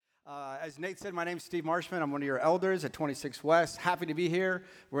As Nate said, my name's Steve Marshman. I'm one of your elders at 26 West. Happy to be here.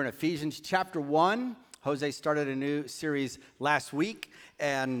 We're in Ephesians chapter 1. Jose started a new series last week,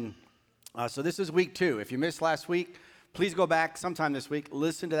 and so this is week 2. If you missed last week, please go back sometime this week.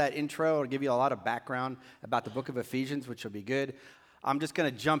 Listen to that intro. It'll give you a lot of background about the book of Ephesians, which will be good. I'm just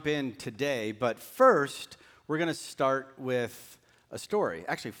going to jump in today, but first, we're going to start with a story.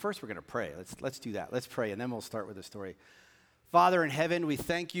 Actually, first we're going to pray. Let's do that. Let's pray, and then we'll start with a story. Father in heaven, we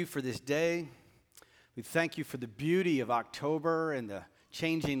thank you for this day. We thank you for the beauty of October and the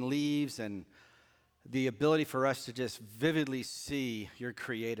changing leaves and the ability for us to just vividly see your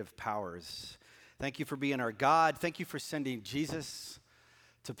creative powers. Thank you for being our God. Thank you for sending Jesus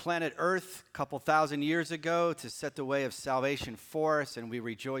to planet Earth a couple thousand years ago to set the way of salvation for us, and we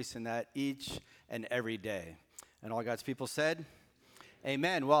rejoice in that each and every day. And all God's people said,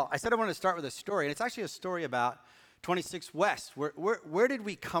 amen. Well, I said I wanted to start with a story, and it's actually a story about 26 West. Where did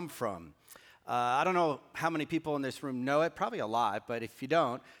we come from? I don't know how many people in this room know it, probably a lot, but if you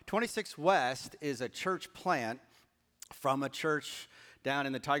don't, 26 West is a church plant from a church down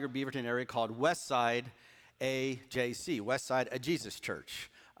in the Tiger Beaverton area called Westside AJC, Westside A Jesus Church.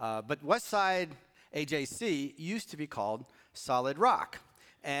 But Westside AJC used to be called Solid Rock,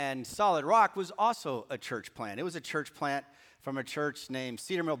 and Solid Rock was also a church plant. It was a church plant from a church named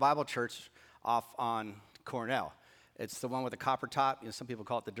Cedar Mill Bible Church off on Cornell. It's the one with the copper top. You know, some people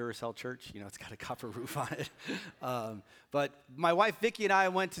call it the Duracell Church. You know, it's got a copper roof on it. But my wife, Vicki, and I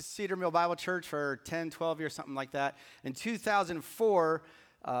went to Cedar Mill Bible Church for 10, 12 years, something like that. In 2004,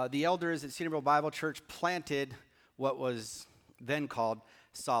 the elders at Cedar Mill Bible Church planted what was then called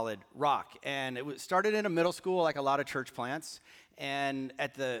Solid Rock. And it started in a middle school, like a lot of church plants. And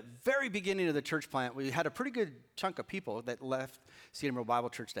at the very beginning of the church plant, we had a pretty good chunk of people that left Cedar Mill Bible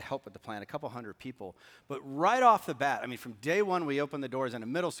Church to help with the plant, a couple hundred people. But right off the bat, I mean, from day one, we opened the doors in a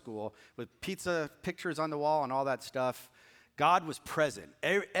middle school with pizza pictures on the wall and all that stuff. God was present.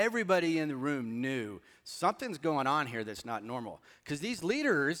 Everybody in the room knew something's going on here that's not normal. Because these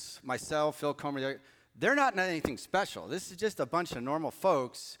leaders, myself, Phil Comer, they're not anything special. This is just a bunch of normal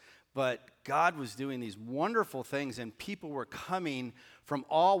folks. But God was doing these wonderful things, and people were coming from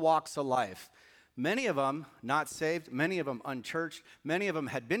all walks of life. Many of them not saved, many of them unchurched, many of them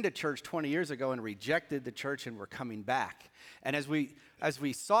had been to church 20 years ago and rejected the church and were coming back. And as we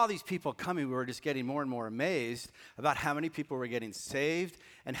saw these people coming, we were just getting more and more amazed about how many people were getting saved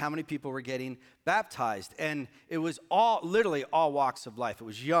and how many people were getting baptized. And it was literally all walks of life. It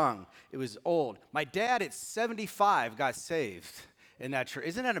was young, it was old. My dad at 75 got saved in that church.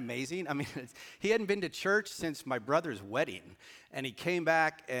 Isn't that amazing? I mean, he hadn't been to church since my brother's wedding. And he came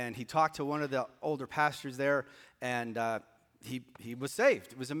back and he talked to one of the older pastors there, and he was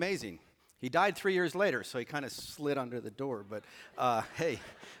saved. It was amazing. He died 3 years later, so he kind of slid under the door. But hey,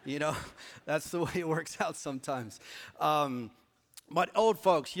 you know, that's the way it works out sometimes. But old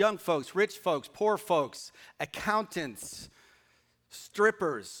folks, young folks, rich folks, poor folks, accountants,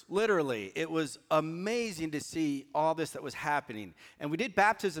 strippers, literally. It was amazing to see all this that was happening. And we did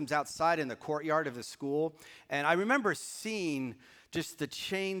baptisms outside in the courtyard of the school. And I remember seeing just the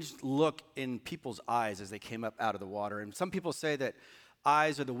changed look in people's eyes as they came up out of the water. And some people say that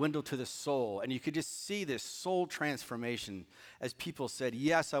eyes are the window to the soul. And you could just see this soul transformation as people said,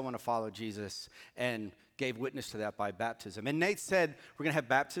 yes, I want to follow Jesus, and gave witness to that by baptism. And Nate said we're going to have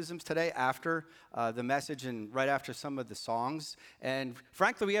baptisms today after the message and right after some of the songs. And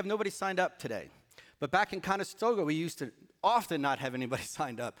frankly, we have nobody signed up today. But back in Conestoga, we used to often not have anybody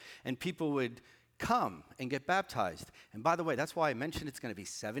signed up, and people would come and get baptized. And by the way, that's why I mentioned it's going to be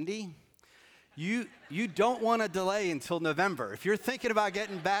 70. You don't want to delay until November. If you're thinking about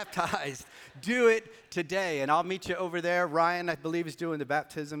getting baptized, do it today. And I'll meet you over there. Ryan, I believe, is doing the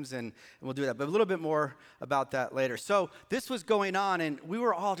baptisms, and we'll do that. But a little bit more about that later. So this was going on, and we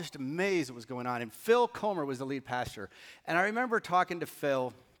were all just amazed it was going on. And Phil Comer was the lead pastor. And I remember talking to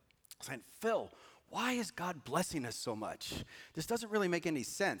Phil, saying, Phil, why is God blessing us so much? This doesn't really make any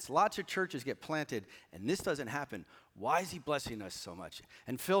sense. Lots of churches get planted, and this doesn't happen. Why is he blessing us so much?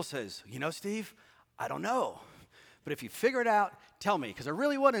 And Phil says, you know, Steve, I don't know. But if you figure it out, tell me, because I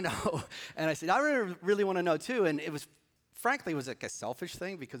really want to know. And I said, I really want to know too. And it was, frankly, it was like a selfish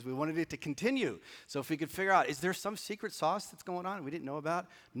thing because we wanted it to continue. So if we could figure out, is there some secret sauce that's going on we didn't know about?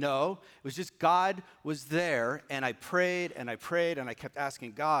 No. It was just God was there, and I prayed, and I prayed, and I kept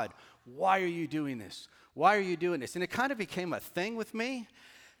asking God, why are you doing this? Why are you doing this? And it kind of became a thing with me.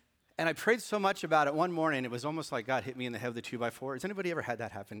 And I prayed so much about it one morning, it was almost like God hit me in the head with a 2x4. Has anybody ever had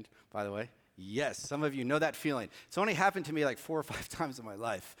that happen, by the way? Yes, some of you know that feeling. It's only happened to me like 4 or 5 times in my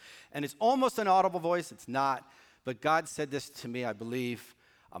life. And it's almost an audible voice. It's not. But God said this to me, I believe.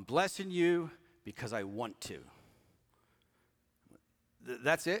 I'm blessing you because I want to.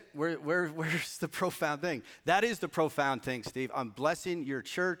 That's it? Where's the profound thing? That is the profound thing, Steve. I'm blessing your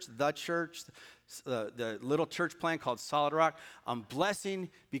church, the little church plant called Solid Rock. I'm blessing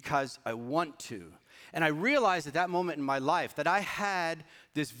because I want to. And I realized at that moment in my life that I had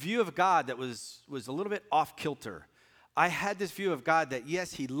this view of God that was a little bit off kilter. I had this view of God that,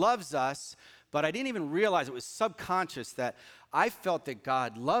 yes, he loves us, but I didn't even realize it was subconscious that I felt that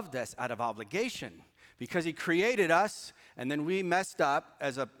God loved us out of obligation because he created us, and then we messed up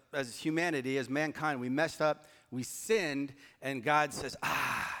as humanity, as mankind. We messed up, we sinned, and God says,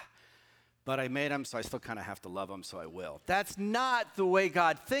 but I made him, so I still kind of have to love him, so I will. That's not the way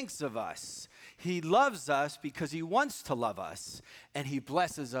God thinks of us. He loves us because he wants to love us, and he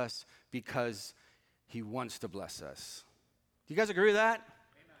blesses us because he wants to bless us. Do you guys agree with that?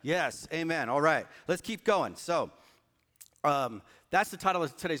 Amen. Yes, amen. All right, let's keep going. So, that's the title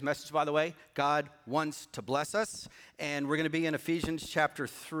of today's message, by the way. God wants to bless us. And we're going to be in Ephesians chapter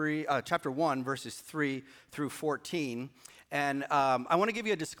 1, verses 3 through 14. And I want to give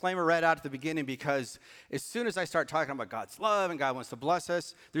you a disclaimer right out at the beginning because as soon as I start talking about God's love and God wants to bless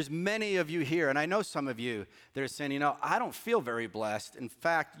us, there's many of you here, and I know some of you that are saying, I don't feel very blessed. In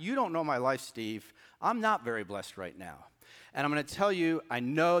fact, you don't know my life, Steve. I'm not very blessed right now. And I'm going to tell you, I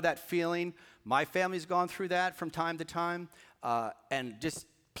know that feeling. My family's gone through that from time to time. And just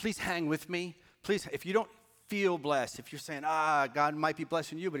please hang with me. Please, if you don't feel blessed, if you're saying, God might be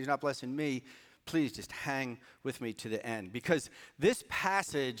blessing you, but he's not blessing me, please just hang with me to the end. Because this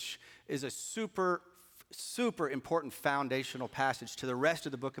passage is a super important foundational passage to the rest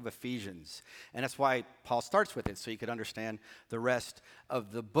of the book of Ephesians. And that's why Paul starts with it, so you could understand the rest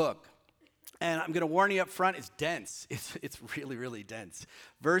of the book. And I'm going to warn you up front, it's dense. It's really, really dense.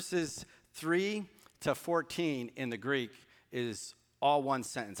 Verses 3 to 14 in the Greek is all one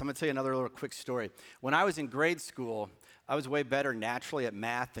sentence. I'm going to tell you another little quick story. When I was in grade school, I was way better naturally at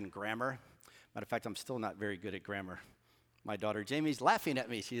math than grammar. Matter of fact, I'm still not very good at grammar. My daughter Jamie's laughing at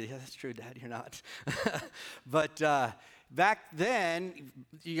me. She's, yeah, that's true, Dad, you're not. But back then,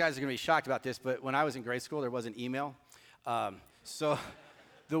 you guys are going to be shocked about this, but when I was in grade school, there wasn't email. So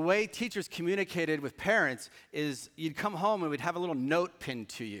the way teachers communicated with parents is you'd come home and we'd have a little note pinned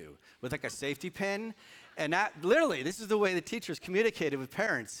to you with like a safety pin. And that, literally, this is the way the teachers communicated with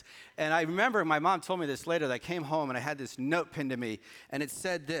parents. And I remember my mom told me this later, that I came home and I had this note pinned to me, and it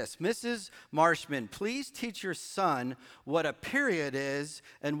said this: Mrs. Marshman, please teach your son what a period is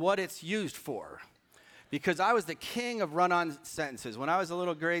and what it's used for. Because I was the king of run-on sentences. When I was a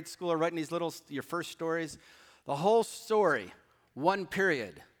little grade schooler writing these your first stories, the whole story, one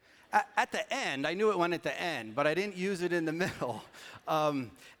period. At the end, I knew it went at the end, but I didn't use it in the middle.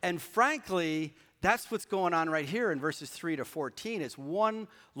 And frankly, that's what's going on right here in verses 3 to 14. It's one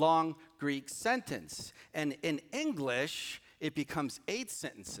long Greek sentence. And in English, it becomes 8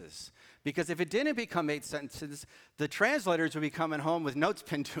 sentences. Because if it didn't become 8 sentences, the translators would be coming home with notes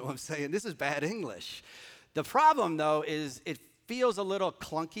pinned to them saying, this is bad English. The problem, though, is it feels a little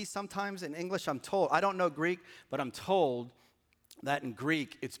clunky sometimes in English, I'm told. I don't know Greek, but I'm told that in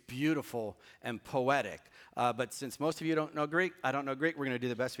Greek, it's beautiful and poetic. But since most of you don't know Greek, I don't know Greek, we're going to do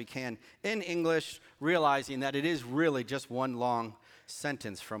the best we can in English, realizing that it is really just one long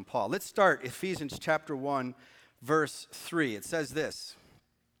sentence from Paul. Let's start Ephesians chapter 1, verse 3. It says this: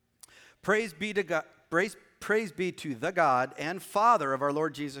 Praise be to the God and Father of our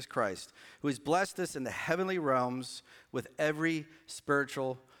Lord Jesus Christ, who has blessed us in the heavenly realms with every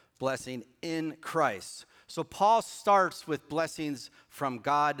spiritual blessing in Christ. So Paul starts with blessings from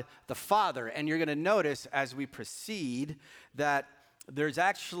God the Father, and you're going to notice as we proceed that there's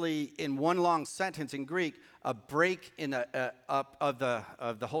actually in one long sentence in Greek a break in of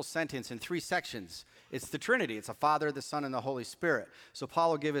the whole sentence in 3 sections. It's the Trinity. It's the Father, the Son, and the Holy Spirit. So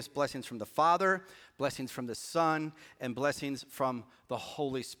Paul will give us blessings from the Father, blessings from the Son, and blessings from the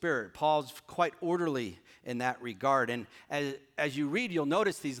Holy Spirit. Paul's quite orderly in that regard. And as you read, you'll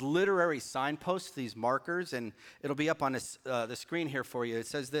notice these literary signposts, these markers, and it'll be up on the screen here for you. It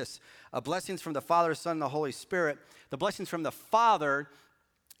says this: blessings from the Father, Son, and the Holy Spirit. The blessings from the Father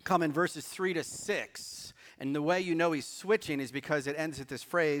come in verses 3 to 6. And the way you know he's switching is because it ends with this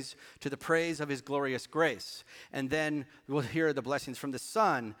phrase, to the praise of his glorious grace. And then we'll hear the blessings from the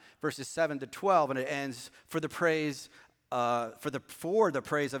Son, verses 7 to 12, and it ends for the praise for the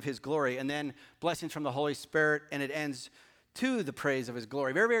praise of his glory. And then blessings from the Holy Spirit, and it ends to the praise of his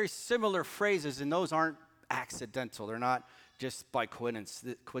glory. Very, very similar phrases, and those aren't accidental. They're not just by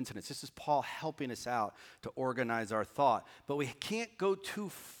coincidence. This is Paul helping us out to organize our thought. But we can't go too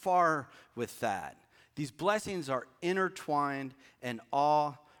far with that. These blessings are intertwined and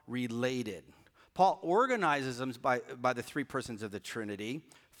all related. Paul organizes them by the three persons of the Trinity,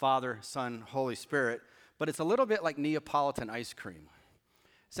 Father, Son, Holy Spirit, but it's a little bit like Neapolitan ice cream.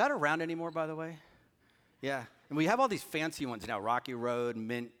 Is that around anymore, by the way? Yeah. And we have all these fancy ones now, Rocky Road,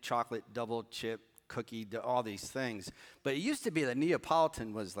 mint, chocolate, double chip, cookie, all these things. But it used to be that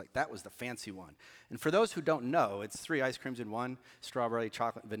Neapolitan was like, that was the fancy one. And for those who don't know, it's 3 ice creams in one, strawberry,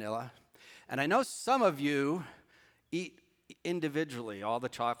 chocolate, vanilla. And I know some of you eat individually all the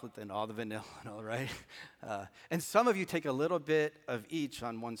chocolate and all the vanilla and all, right? And some of you take a little bit of each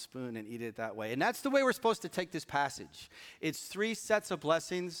on one spoon and eat it that way. And that's the way we're supposed to take this passage. It's 3 sets of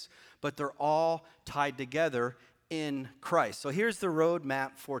blessings, but they're all tied together in Christ. So here's the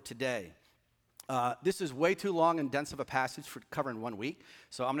roadmap for today. This is way too long and dense of a passage for covering 1 week,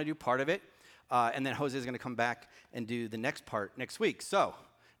 so I'm going to do part of it, and then Jose is going to come back and do the next part next week. So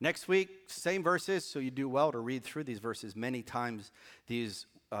next week, same verses, so you do well to read through these verses many times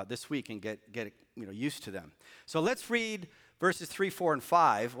this week and get used to them. So let's read verses 3, 4, and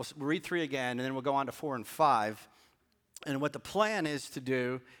 5. We'll read 3 again, and then we'll go on to 4 and 5. And what the plan is to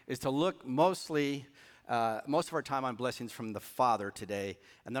do is to look most of our time on blessings from the Father today,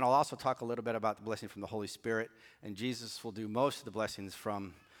 and then I'll also talk a little bit about the blessing from the Holy Spirit, and Jesus will do most of the blessings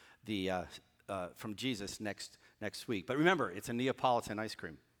from Jesus next week. But remember, it's a Neapolitan ice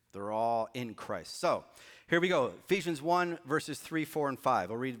cream. They're all in Christ. So here we go. Ephesians 1, verses 3, 4, and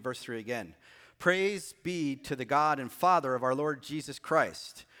 5. I'll read verse 3 again. Praise be to the God and Father of our Lord Jesus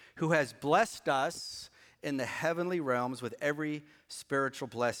Christ, who has blessed us in the heavenly realms with every spiritual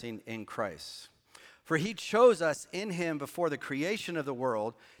blessing in Christ. For he chose us in him before the creation of the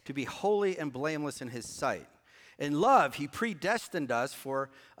world to be holy and blameless in his sight. In love, he predestined us for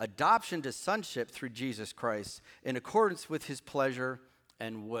adoption to sonship through Jesus Christ in accordance with his pleasure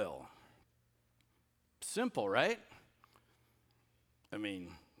and will. Simple, right? I mean,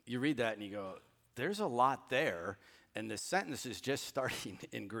 you read that and you go, there's a lot there, and the sentence is just starting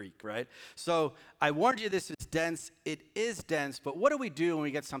in Greek, right? So I warned you this is dense. It is dense, but what do we do when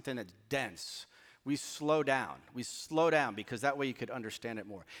we get something that's dense? We slow down. We slow down because that way you could understand it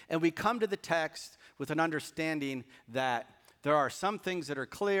more. And we come to the text with an understanding that there are some things that are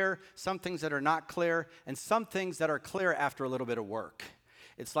clear, some things that are not clear, and some things that are clear after a little bit of work.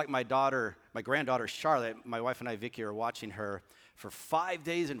 It's like my granddaughter Charlotte, my wife and I, Vicky, are watching her for 5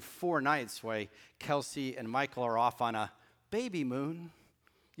 days and 4 nights while Kelsey and Michael are off on a baby moon.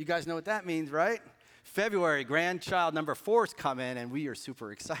 You guys know what that means, right? February, grandchild number 4 is coming, and we are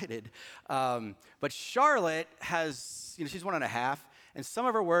super excited. But Charlotte has, she's 1.5, and some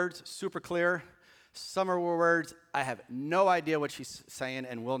of her words, super clear. Some of her words, I have no idea what she's saying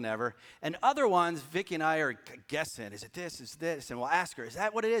and will never. And other ones, Vicky and I are guessing, is it this, is this? And we'll ask her, is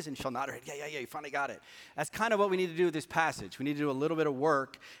that what it is? And she'll nod her head, yeah, you finally got it. That's kind of what we need to do with this passage. We need to do a little bit of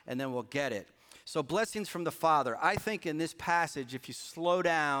work, and then we'll get it. So blessings from the Father. I think in this passage, if you slow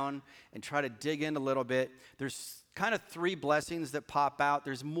down and try to dig in a little bit, there's kind of 3 blessings that pop out.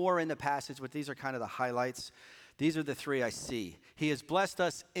 There's more in the passage, but these are kind of the highlights. These are the 3 I see. He has blessed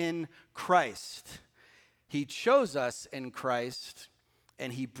us in Christ. He chose us in Christ,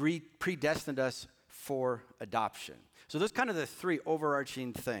 and he predestined us for adoption. So those kind of the 3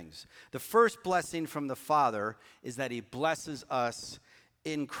 overarching things. The first blessing from the Father is that he blesses us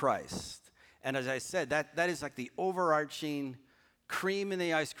in Christ. And as I said, that is like the overarching cream in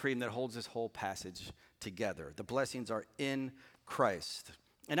the ice cream that holds this whole passage together. The blessings are in Christ.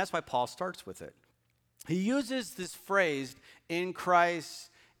 And that's why Paul starts with it. He uses this phrase, in Christ,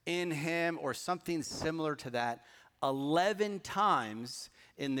 in him, or something similar to that, 11 times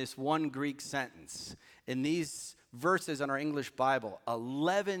in this one Greek sentence. In these verses in our English Bible,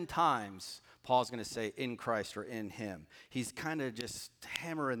 11 times Paul's going to say in Christ or in him. He's kind of just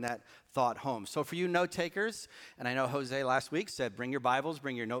hammering that thought home. So for you note takers, and I know Jose last week said, bring your Bibles,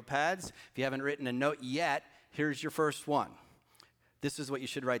 bring your notepads. If you haven't written a note yet, here's your first one. This is what you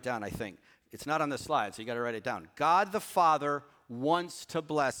should write down, I think. It's not on the slide, so you got to write it down. God the Father wants to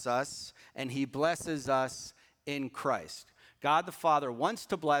bless us, and he blesses us in Christ. God the Father wants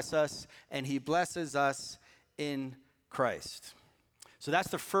to bless us, and he blesses us in Christ. So that's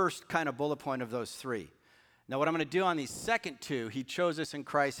the first kind of bullet point of those 3. Now, what I'm going to do on these second 2, he chose us in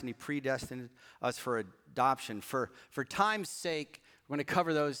Christ and he predestined us for adoption. For time's sake, we're going to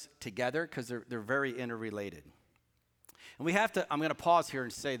cover those together because they're very interrelated. And I'm going to pause here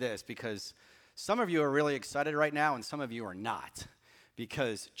and say this because some of you are really excited right now and some of you are not.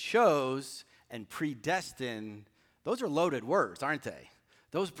 Because chose and predestined, those are loaded words, aren't they?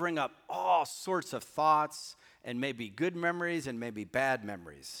 Those bring up all sorts of thoughts and maybe good memories and maybe bad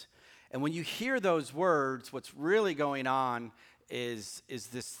memories. And when you hear those words, what's really going on is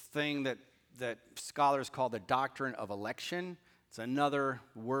this thing that scholars call the doctrine of election. It's another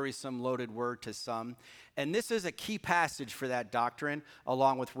worrisome, loaded word to some. And this is a key passage for that doctrine,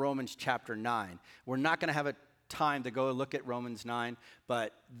 along with Romans chapter 9. We're not going to have a time to go look at Romans 9,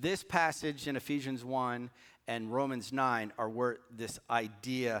 but this passage in Ephesians 1 and Romans 9 are where this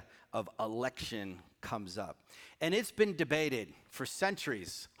idea of election comes up. And it's been debated for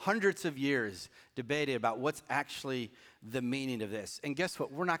centuries, hundreds of years, debated about what's actually the meaning of this. And guess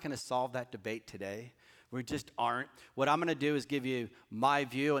what? We're not going to solve that debate today. We just aren't. What I'm going to do is give you my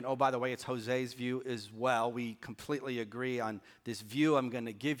view, and oh, by the way, it's Jose's view as well. We completely agree on this view I'm going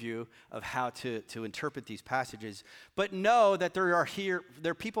to give you of how to interpret these passages. But know that there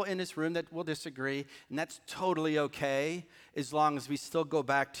are people in this room that will disagree, and that's totally okay as long as we still go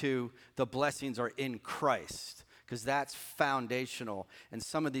back to the blessings are in Christ, because that's foundational. And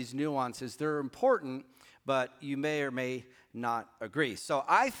some of these nuances, they're important, but you may or may not agree. So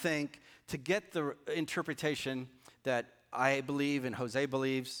I think to get the interpretation that I believe and Jose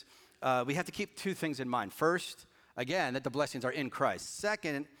believes, we have to keep two things in mind. First, again, that the blessings are in Christ.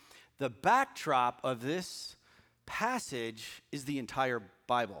 Second, the backdrop of this passage is the entire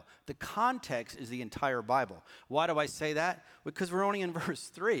Bible. The context is the entire Bible. Why do I say that? Because we're only in verse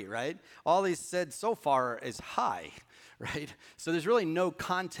 3, right? All he's said so far is hi, right? So there's really no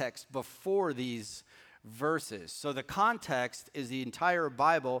context before these verses. So the context is the entire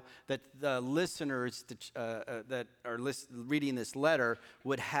Bible that the listeners that are reading this letter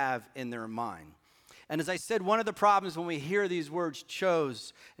would have in their mind. And as I said, one of the problems when we hear these words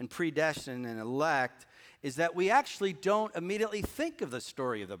chose and predestined and elect is that we actually don't immediately think of the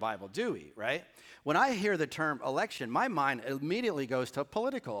story of the Bible, do we, right? When I hear the term election, my mind immediately goes to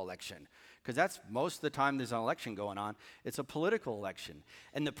political election, because that's most of the time there's an election going on. It's a political election.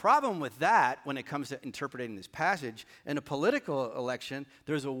 And the problem with that, when it comes to interpreting this passage, in a political election,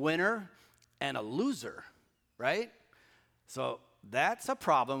 there's a winner and a loser, right? So that's a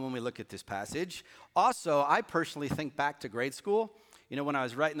problem when we look at this passage. Also, I personally think back to grade school. You know, when I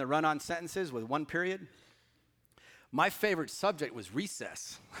was writing the run-on sentences with one period, my favorite subject was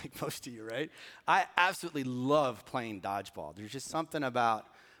recess, like most of you, right? I absolutely love playing dodgeball. There's just something about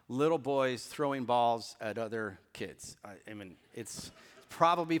little boys throwing balls at other kids. I mean, it's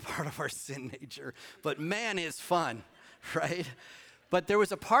probably part of our sin nature, but man, it's fun, right? But there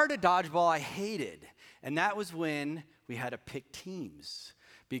was a part of dodgeball I hated, and that was when we had to pick teams,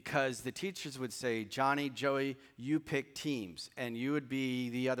 because the teachers would say, Johnny, Joey, you pick teams, and you would be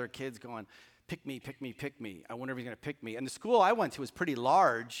the other kids going, pick me, pick me, pick me. I wonder if he's going to pick me. And the school I went to was pretty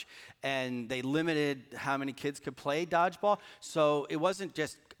large, and they limited how many kids could play dodgeball, so it wasn't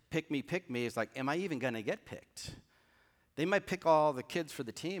just pick me, it's like, am I even going to get picked? They might pick all the kids for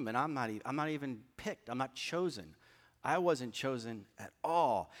the team, and I'm not even picked. I'm not chosen. I wasn't chosen at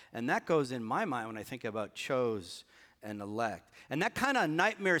all. And that goes in my mind when I think about chose and elect. And that kind of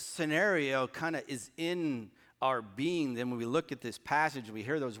nightmare scenario kind of is in our being. Then when we look at this passage and we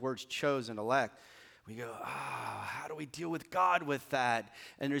hear those words chose and elect, we go, how do we deal with God with that?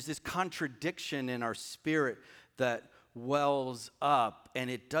 And there's this contradiction in our spirit that wells up, and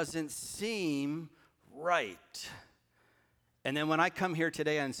it doesn't seem right. And then when I come here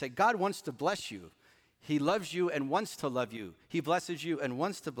today and say, God wants to bless you, he loves you and wants to love you, he blesses you and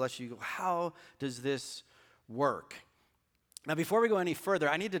wants to bless you, how does this work? Now, before we go any further,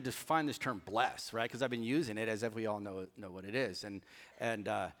 I need to define this term bless, right? Because I've been using it as if we all know what it is. And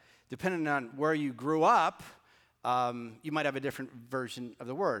depending on where you grew up, you might have a different version of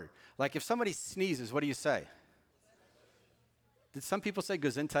the word. Like if somebody sneezes, what do you say? Did some people say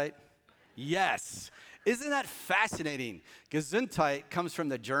Gesundheit? Yes. Isn't that fascinating? Gesundheit comes from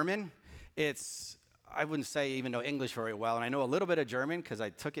the German. I wouldn't say even know English very well, and I know a little bit of German because I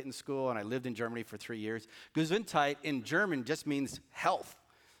took it in school and I lived in Germany for 3 years. Gesundheit in German just means health.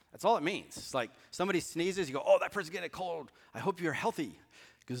 That's all it means. It's like somebody sneezes, you go, oh, that person's getting a cold. I hope you're healthy.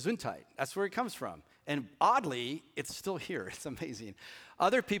 Gesundheit. That's where it comes from. And oddly, it's still here. It's amazing.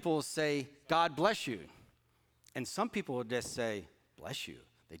 Other people will say, God bless you. And some people will just say, bless you.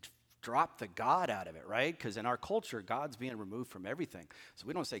 They drop the God out of it, right? Because in our culture, God's being removed from everything. So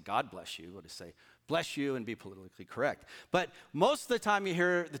we don't say, God bless you. We'll just say, bless you and be politically correct. But most of the time you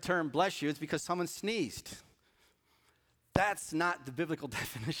hear the term bless you, it's because someone sneezed. That's not the biblical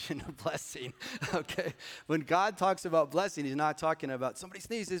definition of blessing, okay? When God talks about blessing, he's not talking about somebody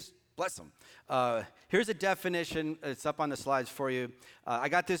sneezes, bless them. Here's a definition. It's up on the slides for you. I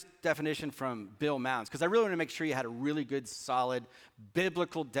got this definition from Bill Mounds because I really want to make sure you had a really good, solid,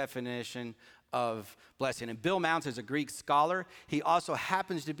 biblical definition of blessing. And Bill Mounts is a Greek scholar. He also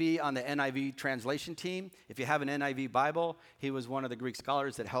happens to be on the NIV translation team. If you have an NIV Bible, he was one of the Greek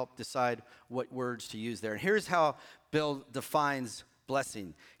scholars that helped decide what words to use there. And here's how Bill defines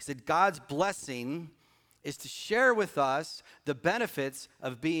blessing. He said, God's blessing is to share with us the benefits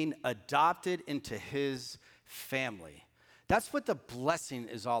of being adopted into his family. That's what the blessing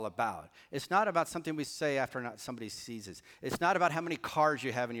is all about. It's not about something we say after somebody sees us. It's not about how many cars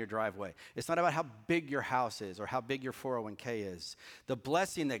you have in your driveway. It's not about how big your house is or how big your 401k is. The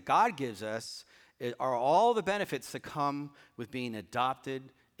blessing that God gives us are all the benefits that come with being adopted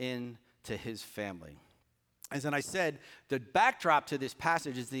into his family. As I said, the backdrop to this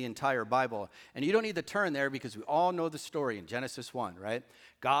passage is the entire Bible. And you don't need to turn there because we all know the story in Genesis 1, right?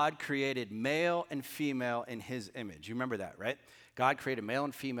 God created male and female in his image. You remember that, right? God created male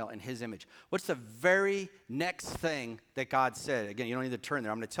and female in his image. What's the very next thing that God said? Again, you don't need to turn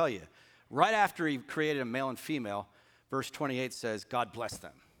there. I'm going to tell you. Right after he created a male and female, verse 28 says, God blessed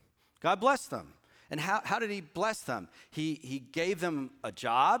them. God blessed them. And how did he bless them? He gave them a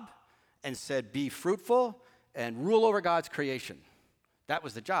job and said, be fruitful and rule over God's creation. That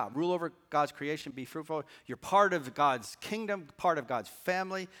was the job. Rule over God's creation, be fruitful. You're part of God's kingdom, part of God's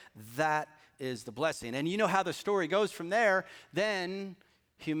family. That is the blessing. And you know how the story goes from there. Then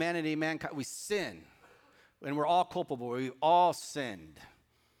humanity, mankind, we sin. And we're all culpable. We all sinned.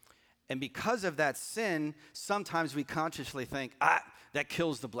 And because of that sin, sometimes we consciously think, that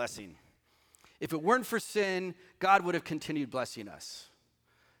kills the blessing. If it weren't for sin, God would have continued blessing us.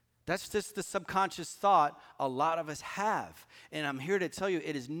 That's just the subconscious thought a lot of us have. And I'm here to tell you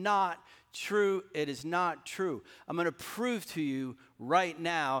it is not true. It is not true. I'm going to prove to you right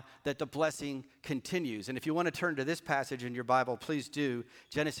now that the blessing continues. And if you want to turn to this passage in your Bible, please do.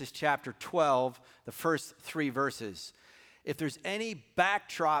 Genesis chapter 12, the first 3 verses. If there's any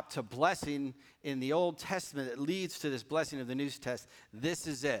backdrop to blessing in the Old Testament that leads to this blessing of the New Testament, this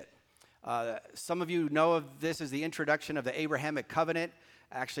is it. Some of you know of this as the introduction of the Abrahamic covenant.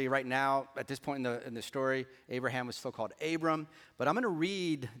 Actually, right now, at this point in the story, Abraham was still called Abram. But I'm going to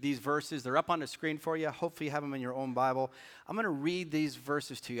read these verses. They're up on the screen for you. Hopefully you have them in your own Bible. I'm going to read these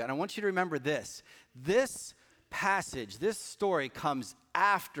verses to you. And I want you to remember this. This passage, this story comes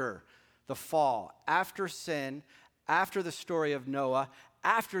after the fall, after sin, after the story of Noah,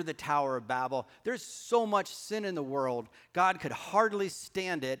 after the Tower of Babel. There's so much sin in the world, God could hardly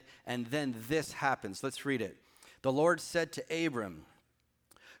stand it. And then this happens. Let's read it. The Lord said to Abram,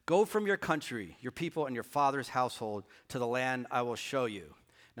 go from your country, your people, and your father's household to the land I will show you.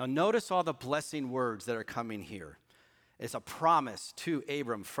 Now notice all the blessing words that are coming here. It's a promise to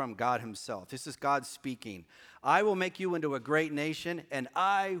Abram from God himself. This is God speaking. I will make you into a great nation, and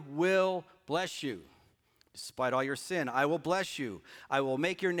I will bless you. Despite all your sin, I will bless you. I will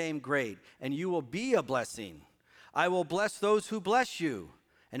make your name great, and you will be a blessing. I will bless those who bless you,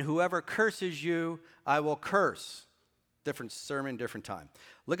 and whoever curses you, I will curse. Different sermon, different time.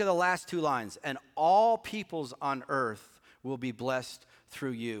 Look at the last 2 lines. And all peoples on earth will be blessed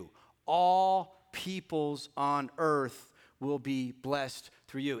through you. All peoples on earth will be blessed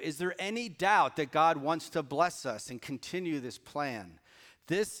through you. Is there any doubt that God wants to bless us and continue this plan?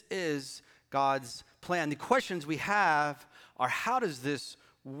 This is God's plan. The questions we have are, how does this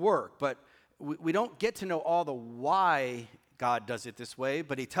work? But we don't get to know all the why God does it this way,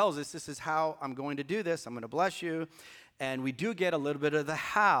 but he tells us, this is how I'm going to do this. I'm going to bless you. And we do get a little bit of the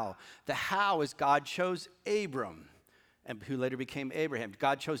how. The how is God chose Abram, and who later became Abraham.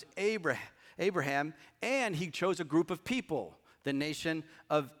 God chose Abraham, and he chose a group of people, the nation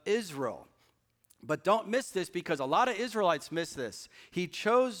of Israel. But don't miss this, because a lot of Israelites miss this. He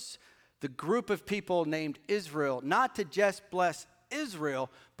chose the group of people named Israel not to just bless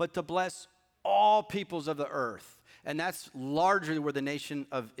Israel, but to bless all peoples of the earth. And that's largely where the nation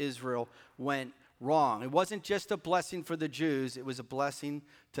of Israel went wrong. It wasn't just a blessing for the Jews. It was a blessing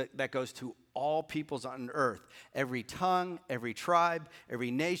that goes to all peoples on earth. Every tongue, every tribe,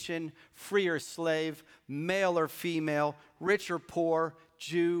 every nation, free or slave, male or female, rich or poor,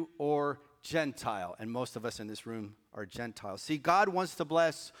 Jew or Gentile. And most of us in this room are Gentiles. See, God wants to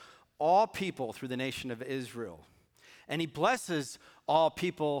bless all people through the nation of Israel. And he blesses all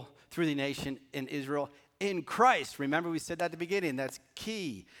people through the nation in Israel in Christ. Remember, we said that at the beginning. That's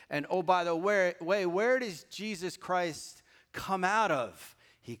key. And oh, by the way, where does Jesus Christ come out of?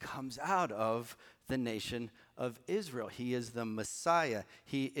 He comes out of the nation of Israel. He is the Messiah.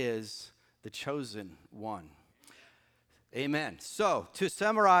 He is the chosen one. Amen. So, to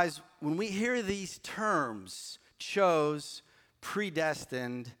summarize, when we hear these terms, chose,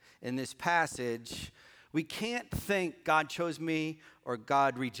 predestined, in this passage, We can't think God chose me or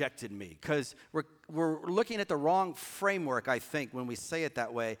God rejected me, because we're looking at the wrong framework, I think, when we say it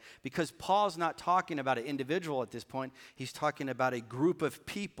that way, because Paul's not talking about an individual at this point. He's talking about a group of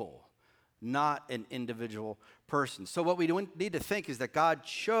people, not an individual person. So what we need to think is that God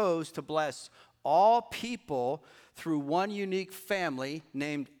chose to bless all people through one unique family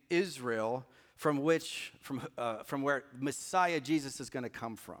named Israel, from where Messiah Jesus is going to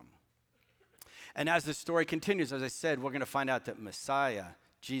come from. And as the story continues, as I said, we're going to find out that Messiah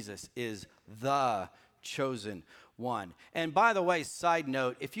Jesus is the chosen one. And by the way, side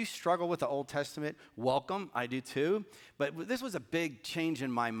note, if you struggle with the Old Testament, welcome. I do too. But this was a big change in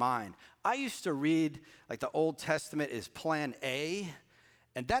my mind. I used to read like the Old Testament is plan A,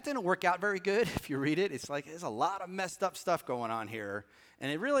 and that didn't work out very good. If you read it, it's like there's a lot of messed up stuff going on here, and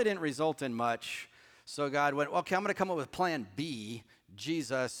it really didn't result in much. So God went, okay, I'm going to come up with plan B,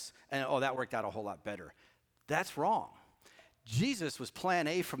 Jesus, and that worked out a whole lot better. That's wrong. Jesus was plan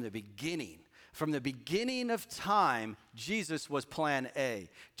A from the beginning. From the beginning of time, Jesus was plan A.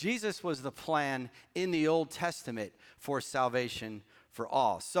 Jesus was the plan in the Old Testament for salvation for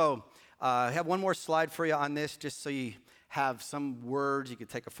all. So I have one more slide for you on this, just so you have some words. You can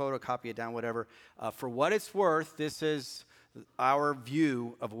take a photo, copy it down, whatever. For what it's worth, this is our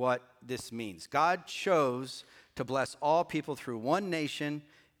view of what this means. God chose to bless all people through one nation,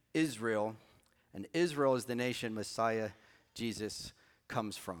 Israel, and Israel is the nation Messiah Jesus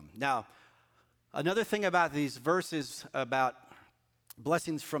comes from. Now, another thing about these verses about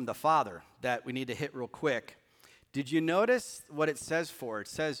blessings from the Father that we need to hit real quick. Did you notice what it says for? It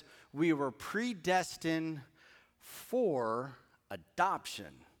says we were predestined for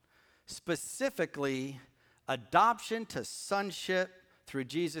adoption. Specifically, adoption to sonship through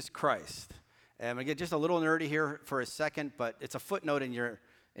Jesus Christ. And I'm going to get just a little nerdy here for a second, but it's a footnote in your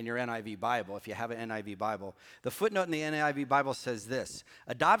NIV Bible, if you have an NIV Bible. The footnote in the NIV Bible says this: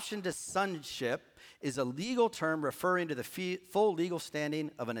 adoption to sonship is a legal term referring to the full legal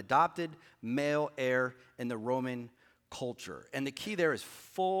standing of an adopted male heir in the Roman culture. And the key there is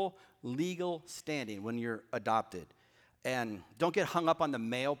full legal standing when you're adopted. And don't get hung up on the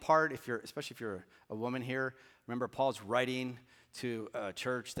male part, especially if you're a woman here. Remember, Paul's writing to a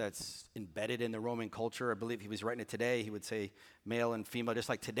church that's embedded in the Roman culture. I believe he was writing it today. He would say male and female, just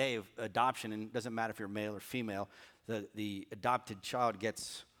like today, adoption, and it doesn't matter if you're male or female, the adopted child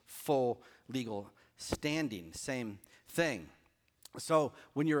gets full legal standing. Same thing. So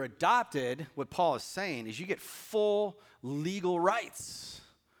when you're adopted, what Paul is saying is you get full legal rights.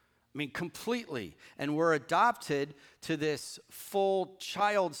 I mean, completely. And we're adopted to this full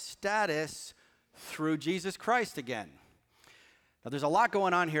child status through Jesus Christ again. Now, there's a lot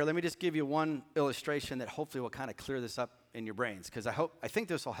going on here. Let me just give you one illustration that hopefully will kind of clear this up in your brains, because I think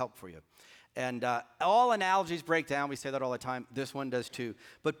this will help for you. And all analogies break down. We say that all the time. This one does too.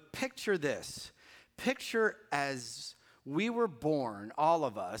 But picture this. Picture as we were born, all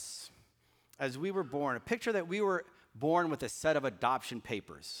of us, as we were born, picture that we were born with a set of adoption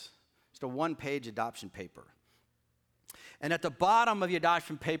papers. Just a one-page adoption paper. And at the bottom of the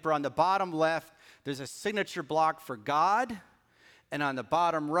adoption paper, on the bottom left, there's a signature block for God. And on the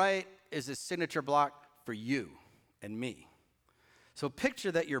bottom right is a signature block for you and me. So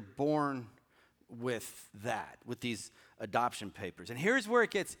picture that you're born with that, with these adoption papers. And here's where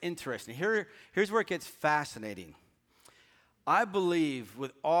it gets interesting. Here's where it gets fascinating. I believe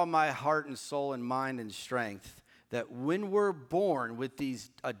with all my heart and soul and mind and strength that when we're born with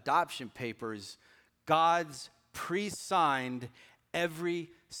these adoption papers, God's pre-signed every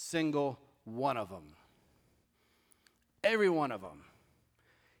single one of them. Every one of them.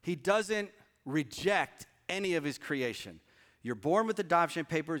 He doesn't reject any of his creation. You're born with adoption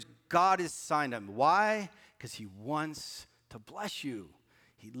papers. God has signed them. Why? Because he wants to bless you.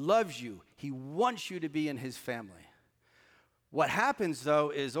 He loves you. He wants you to be in his family. What happens, though,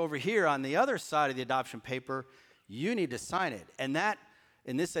 is over here on the other side of the adoption paper, you need to sign it. And that,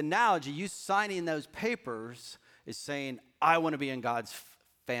 in this analogy, you signing those papers is saying, I want to be in God's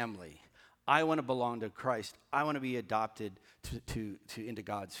family. I want to belong to Christ. I want to be adopted into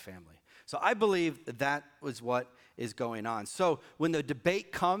God's family. So I believe that was what is going on. So when the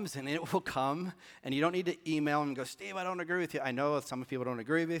debate comes, and it will come, and you don't need to email and go, Steve, I don't agree with you. I know some people don't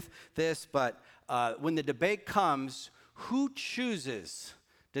agree with this, but when the debate comes, who chooses?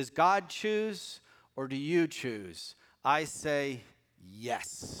 Does God choose or do you choose? I say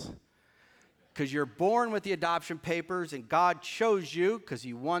yes. Because you're born with the adoption papers, and God chose you because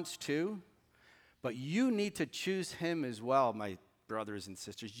he wants to. But you need to choose him as well, my brothers and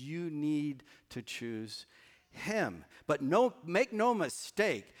sisters. You need to choose him. But make no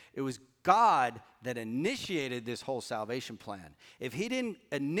mistake, it was God that initiated this whole salvation plan. If he didn't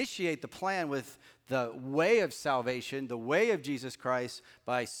initiate the plan with the way of salvation, the way of Jesus Christ,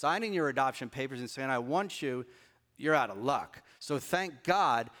 by signing your adoption papers and saying, I want you, you're out of luck. So thank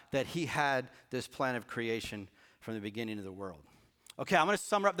God that he had this plan of creation from the beginning of the world. Okay, I'm going to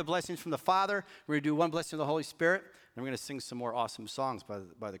sum up the blessings from the Father. We're going to do one blessing of the Holy Spirit, and we're going to sing some more awesome songs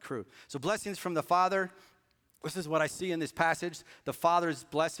by the crew. So blessings from the Father. This is what I see in this passage. The Father's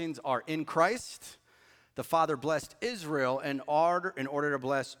blessings are in Christ. The Father blessed Israel in order to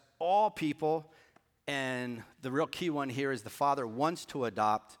bless all people. And the real key one here is the Father wants to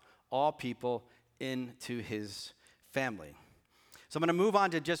adopt all people into his family. So I'm going to move on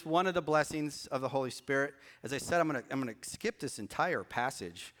to just one of the blessings of the Holy Spirit. As I said, I'm going to skip this entire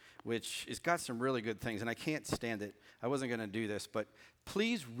passage, which has got some really good things, and I can't stand it. I wasn't going to do this, but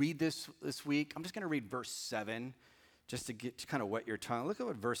please read this week. I'm just going to read verse 7 just to kind of wet your tongue. Look at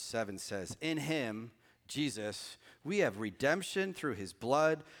what verse 7 says. In him, Jesus, we have redemption through his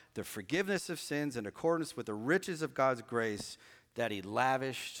blood, the forgiveness of sins in accordance with the riches of God's grace that he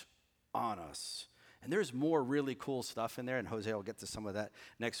lavished on us. And there's more really cool stuff in there, and Jose will get to some of that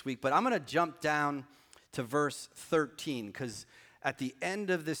next week. But I'm going to jump down to verse 13, because at the end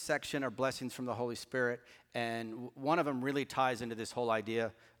of this section are blessings from the Holy Spirit, and one of them really ties into this whole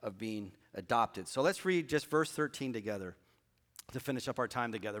idea of being adopted. So let's read just verse 13 together to finish up our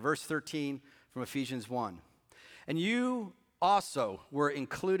time together. Verse 13 from Ephesians 1. And you also were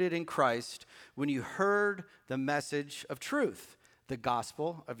included in Christ when you heard the message of truth, the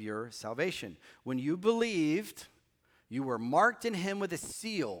gospel of your salvation. When you believed, you were marked in him with a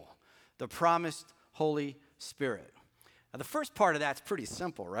seal, the promised Holy Spirit. Now, the first part of that's pretty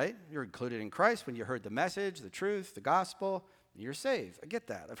simple, right? You're included in Christ when you heard the message, the truth, the gospel, and you're saved. I get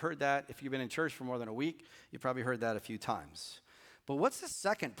that. I've heard that. If you've been in church for more than a week, you've probably heard that a few times. But what's the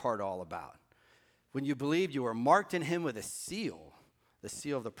second part all about? When you believed, you were marked in him with a seal, the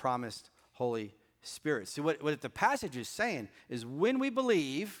seal of the promised Holy Spirit. So what the passage is saying is when we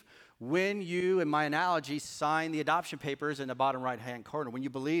believe, when you, in my analogy, sign the adoption papers in the bottom right-hand corner, when you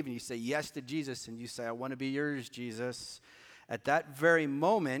believe and you say yes to Jesus and you say, I want to be yours, Jesus, at that very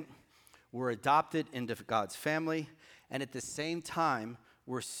moment, we're adopted into God's family, and at the same time,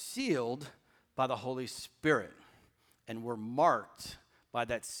 we're sealed by the Holy Spirit, and we're marked by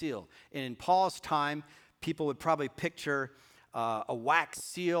that seal. And in Paul's time, people would probably picture a wax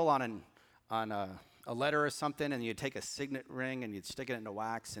seal on a letter or something, and you'd take a signet ring and you'd stick it into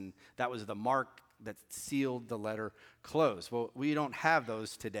wax, and that was the mark that sealed the letter closed. Well, we don't have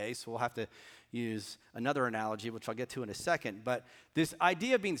those today, so we'll have to use another analogy, which I'll get to in a second. But this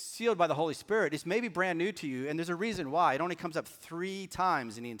idea of being sealed by the Holy Spirit is maybe brand new to you, and there's a reason why. It only comes up 3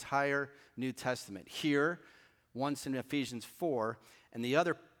 times in the entire New Testament. Here, once in Ephesians 4, and the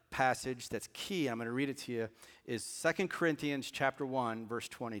other passage that's key, I'm going to read it to you, is 2 Corinthians chapter 1, verse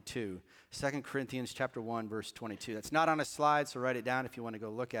 22. 2 Corinthians chapter 1, verse 22. That's not on a slide, so write it down if you want to go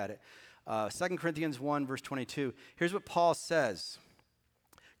look at it. 2 Corinthians 1, verse 22. Here's what Paul says.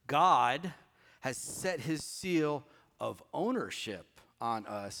 God has set his seal of ownership on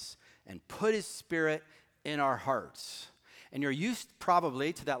us and put his Spirit in our hearts. And you're used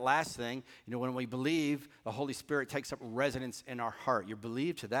probably to that last thing. You know, when we believe, the Holy Spirit takes up residence in our heart. You're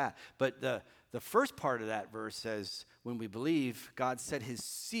believed to that. But the first part of that verse says, when we believe, God set his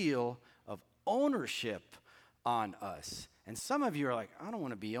seal of ownership on us. And some of you are like, I don't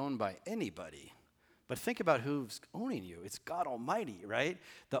want to be owned by anybody. But think about who's owning you. It's God Almighty, right?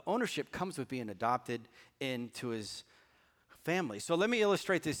 The ownership comes with being adopted into his family. So let me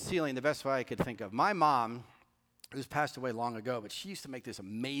illustrate this sealing the best way I could think of. My mom, who's passed away long ago, but she used to make this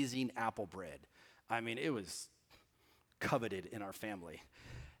amazing apple bread. I mean, it was coveted in our family.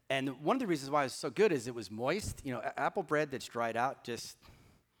 And one of the reasons why it was so good is it was moist. You know, apple bread that's dried out, just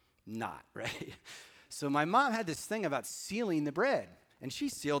not, right? So my mom had this thing about sealing the bread, and she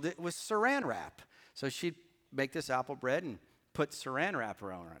sealed it with saran wrap. So she'd make this apple bread and put saran wrap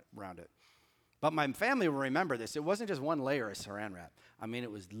around it. But my family will remember this. It wasn't just one layer of saran wrap. I mean,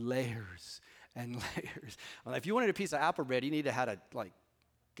 it was layers and layers. Well, if you wanted a piece of apple bread, you need to have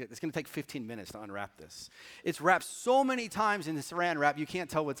it's going to take 15 minutes to unwrap this. It's wrapped so many times in the saran wrap, you can't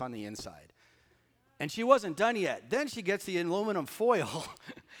tell what's on the inside. And she wasn't done yet. Then she gets the aluminum foil,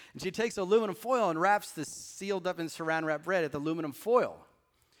 and she takes aluminum foil and wraps the sealed up in saran wrap bread at the aluminum foil.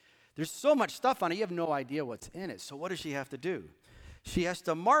 There's so much stuff on it, you have no idea what's in it. So what does she have to do? She has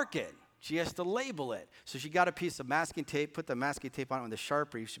to mark it. She has to label it. So she got a piece of masking tape, put the masking tape on it with a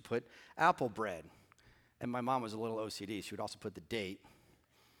Sharpie. She put apple bread. And my mom was a little OCD. She would also put the date.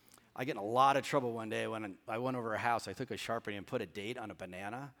 I get in a lot of trouble one day when I went over her house. I took a Sharpie and put a date on a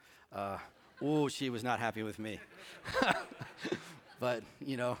banana. She was not happy with me. But,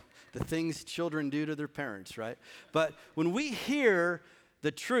 the things children do to their parents, right? But when we hear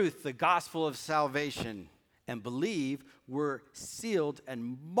the truth, the gospel of salvation, and believe, we're sealed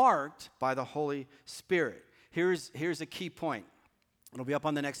and marked by the Holy Spirit. Here's a key point. It'll be up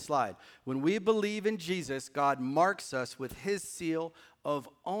on the next slide. When we believe in Jesus, God marks us with his seal of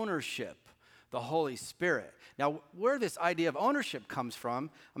ownership, the Holy Spirit. Now, where this idea of ownership comes from,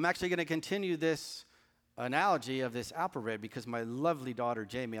 I'm actually going to continue this analogy of this apple bread because my lovely daughter,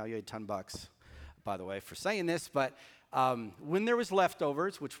 Jamie, I'll give you $10, by the way, for saying this, but when there was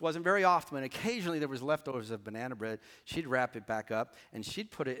leftovers, which wasn't very often, and occasionally there was leftovers of banana bread, she'd wrap it back up, and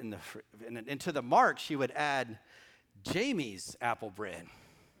she'd put it into the mark, she would add Jamie's apple bread.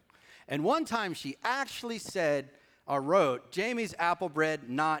 And one time she actually said, or wrote, Jamie's apple bread,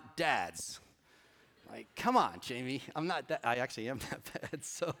 not Dad's. Like, come on, Jamie, I'm not that, I actually am that bad.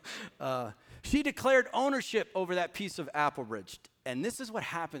 So she declared ownership over that piece of apple bread. And this is what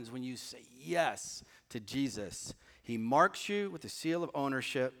happens when you say yes to Jesus. He marks you with the seal of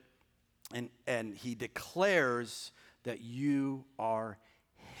ownership, and he declares that you are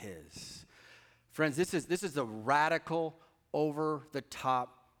his. Friends, this is the radical,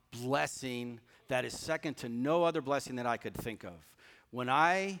 over-the-top blessing that is second to no other blessing that I could think of. When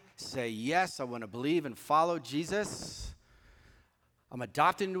I say, yes, I want to believe and follow Jesus, I'm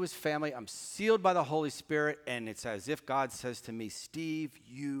adopted into his family, I'm sealed by the Holy Spirit, and it's as if God says to me, Steve,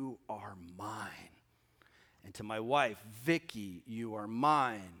 you are mine. And to my wife, Vicky, you are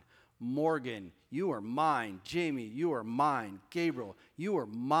mine. Morgan, you are mine. Jamie, you are mine. Gabriel, you are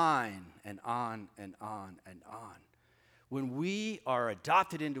mine. And on and on and on. When we are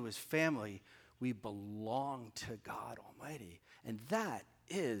adopted into his family, we belong to God Almighty. And that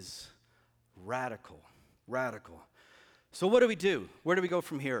is radical, radical. So what do we do? Where do we go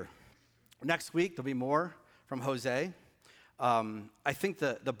from here? Next week, there'll be more from Jose. I think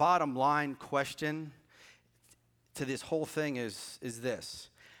the bottom line question to this whole thing is this.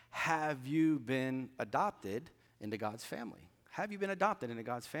 Have you been adopted into God's family? Have you been adopted into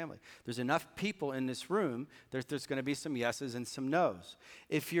God's family? There's enough people in this room, there's going to be some yeses and some nos.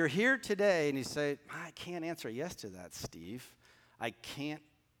 If you're here today and you say, I can't answer yes to that, Steve. I can't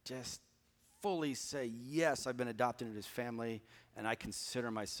just fully say, yes, I've been adopted into his family, and I consider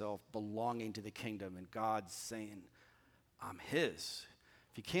myself belonging to the kingdom, and God's saying, I'm his.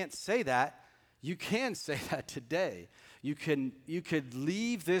 If you can't say that, you can say that today. You could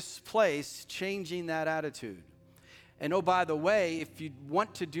leave this place changing that attitude. And oh, by the way, if you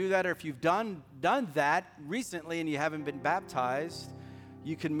want to do that, or if you've done that recently and you haven't been baptized,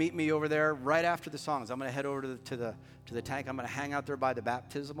 you can meet me over there right after the songs. I'm going to head over to the tank. I'm going to hang out there by the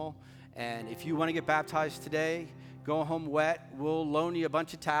baptismal. And if you want to get baptized today, go home wet. We'll loan you a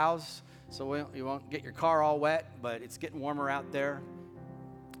bunch of towels so you won't get your car all wet, but it's getting warmer out there.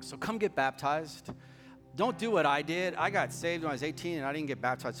 So come get baptized. Don't do what I did. I got saved when I was 18, and I didn't get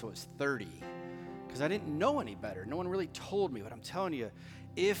baptized until I was 30 because I didn't know any better. No one really told me. But I'm telling you,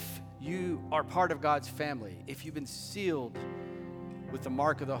 if you are part of God's family, if you've been sealed with the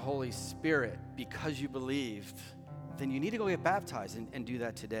mark of the Holy Spirit because you believed, then you need to go get baptized and do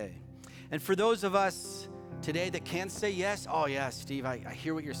that today. And for those of us today that can say yes, oh yeah, Steve, I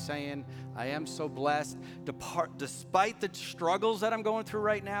hear what you're saying. I am so blessed. Despite the struggles that I'm going through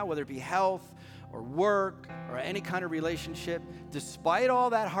right now, whether it be health or work or any kind of relationship, despite all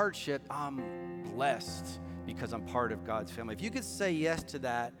that hardship, I'm blessed because I'm part of God's family. If you could say yes to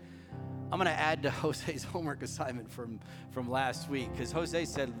that, I'm going to add to Jose's homework assignment from last week, because Jose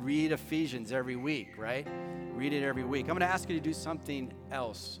said read Ephesians every week, right? Read it every week. I'm going to ask you to do something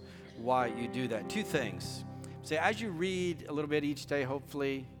else while you do that. Two things. Say, as you read a little bit each day,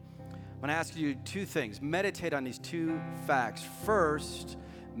 hopefully, I'm going to ask you two things. Meditate on these two facts. First,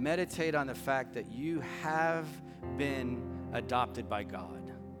 meditate on the fact that you have been adopted by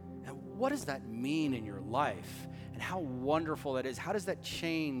God. And what does that mean in your life? And how wonderful that is. How does that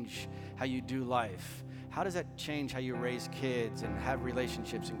change how you do life? How does that change how you raise kids and have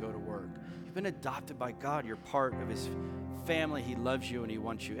relationships and go to work? You've been adopted by God. You're part of his family. He loves you and he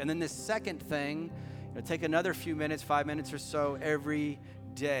wants you. And then the second thing, take another few minutes, 5 minutes or so every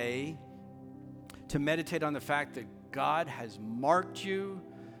day to meditate on the fact that God has marked you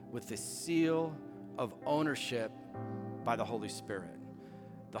with the seal of ownership by the Holy Spirit.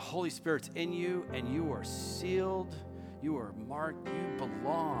 The Holy Spirit's in you, and you are sealed, you are marked, you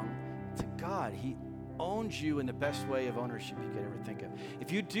belong to God. He owns you in the best way of ownership you could ever think of.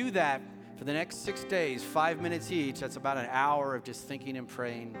 If you do that for the next 6 days, 5 minutes each, that's about an hour of just thinking and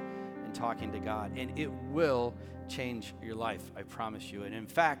praying and talking to God, and it will change your life, I promise you. And in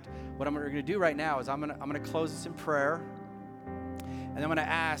fact, what we're going to do right now is I'm going to close this in prayer, and I'm going to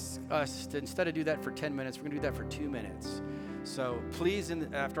ask us to, instead of do that for 10 minutes, we're going to do that for 2 minutes. So please,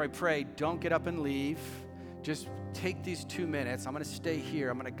 after I pray, don't get up and leave. Just take these 2 minutes. I'm going to stay here.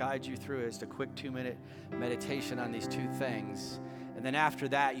 I'm going to guide you through it. It's a quick 2-minute meditation on these two things. And then after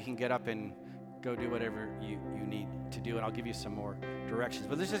that, you can get up and go do whatever you need to do, and I'll give you some more directions.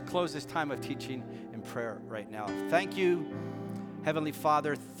 But let's just close this time of teaching and prayer right now. Thank you, Heavenly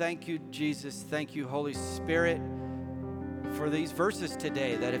Father. Thank you, Jesus. Thank you, Holy Spirit, for these verses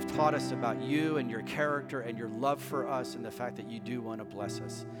today that have taught us about you and your character and your love for us and the fact that you do want to bless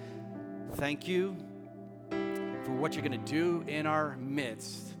us. Thank you for what you're going to do in our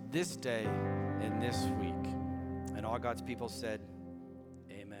midst this day and this week. And all God's people said,